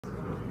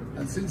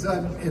And since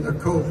I'm in a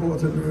cold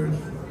water mood,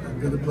 I'm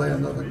going to play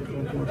another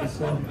cold water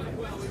song.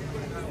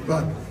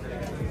 But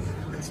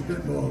it's a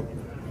bit more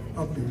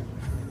upbeat.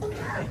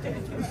 I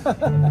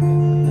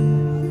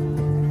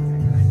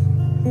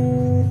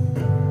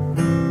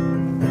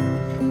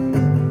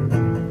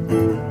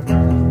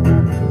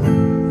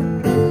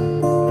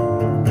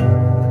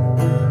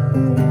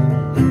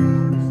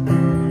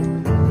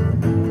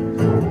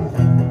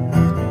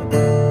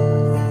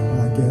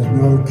get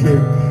no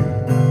kick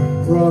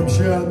from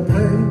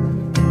champagne.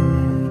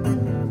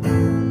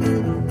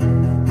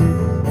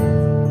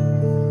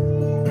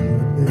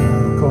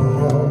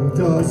 Alcohol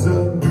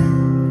doesn't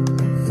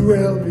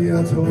thrill me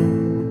at all.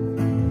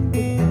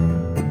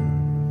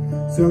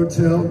 So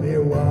tell me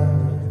why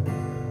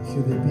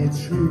should it be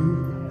true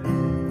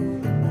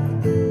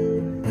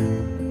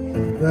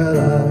that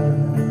I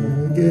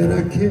get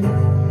a kick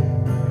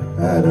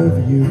out of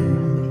you?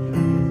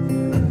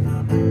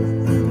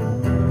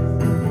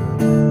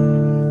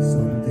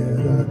 Some get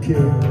a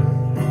kick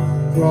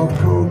from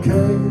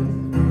cocaine,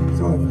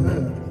 so I've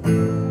heard.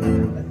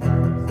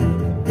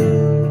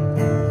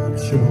 I'm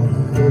sure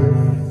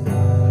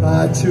if I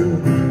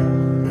took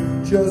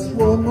just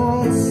one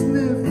more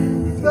sniff,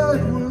 that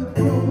would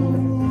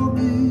bore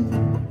me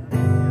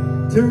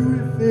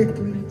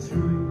terrifically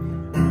too.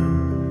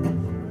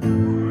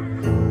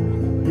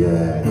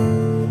 Yeah,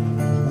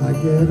 I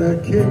get a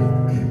kick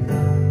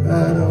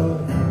out of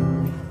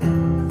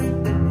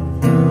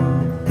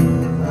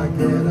I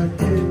get a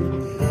kick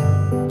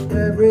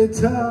every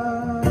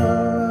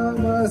time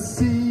I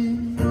see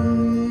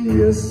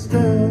you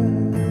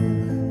standing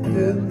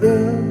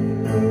there.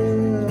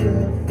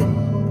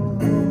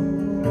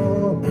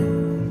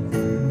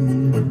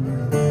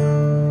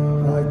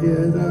 I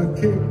get a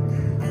kick,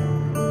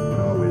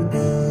 oh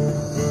it's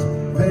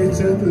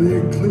patently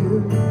clear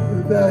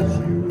that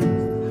you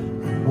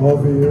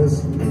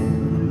obviously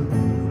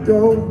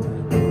don't.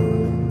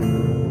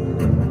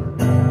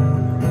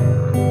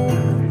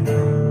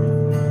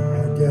 I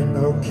get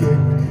no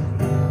kick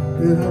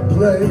in a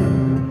play,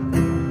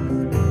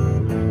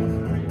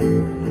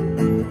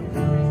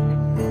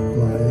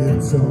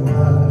 flying so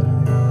high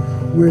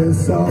with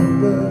some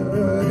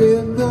bird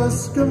in the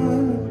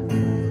sky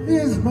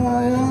is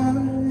my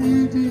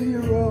idea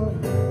of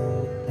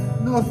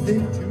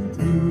nothing to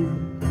do.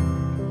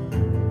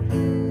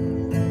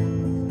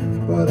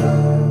 But I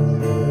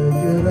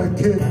get a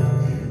kick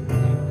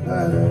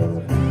out of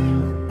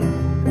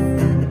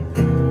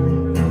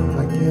I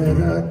get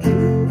a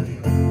kick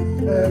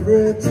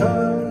every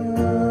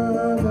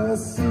time I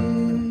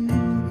see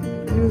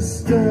you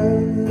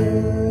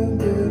standing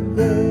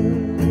there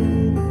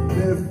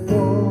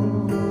before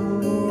me.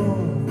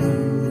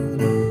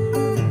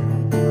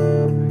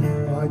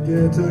 I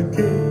get a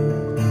kick,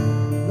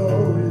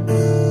 though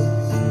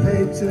it's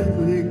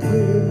patently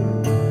clear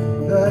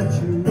that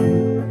you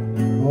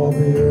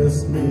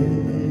obviously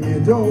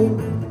don't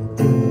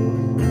do.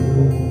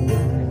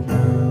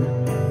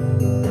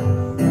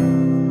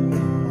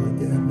 I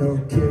get no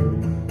kick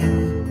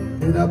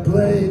in a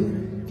play.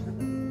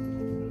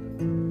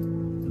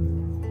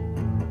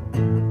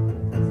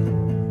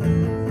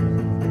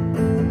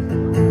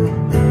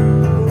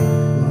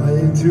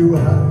 Flying too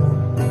high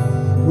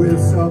with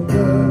some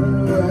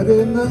bird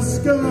in the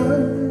sky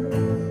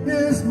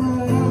is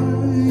my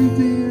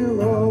idea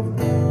of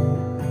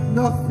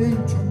nothing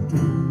to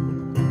do.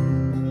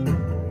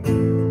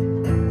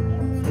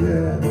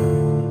 Yeah,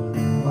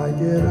 I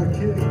get a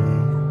kick,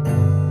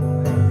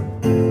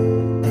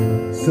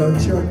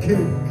 such a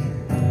kick.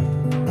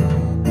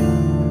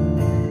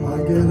 I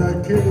get a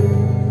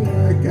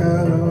kick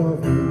out